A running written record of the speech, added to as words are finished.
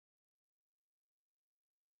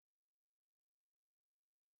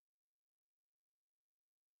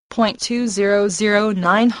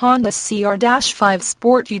.2009 Honda CR-5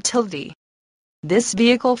 Sport Utility. This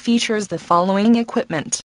vehicle features the following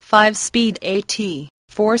equipment: 5-speed AT,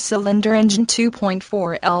 4-cylinder engine,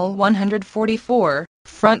 2.4 L144,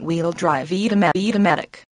 front-wheel drive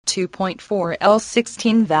automatic, 2.4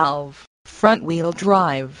 L16 valve, front-wheel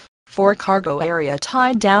drive, 4 cargo area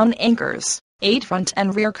tie-down anchors, 8 front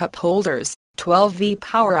and rear cup holders, 12V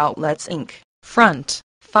power outlets Inc. Front,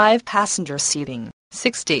 5 passenger seating,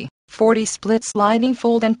 60/40 split sliding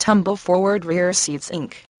fold and tumble forward rear seats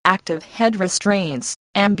Inc. Active head restraints,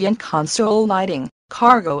 ambient console lighting,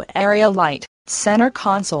 cargo area light, center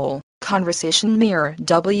console, conversation mirror,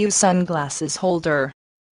 W sunglasses holder,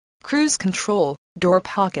 cruise control, door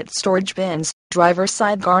pocket storage bins, driver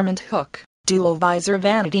side garment hook, dual visor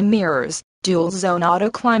vanity mirrors, dual zone auto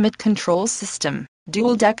climate control system,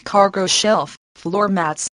 dual deck cargo shelf, floor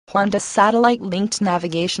mats, Honda satellite linked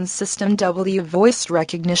navigation system, W voice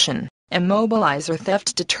recognition, immobilizer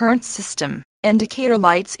theft deterrent system, indicator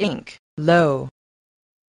lights Inc. Low,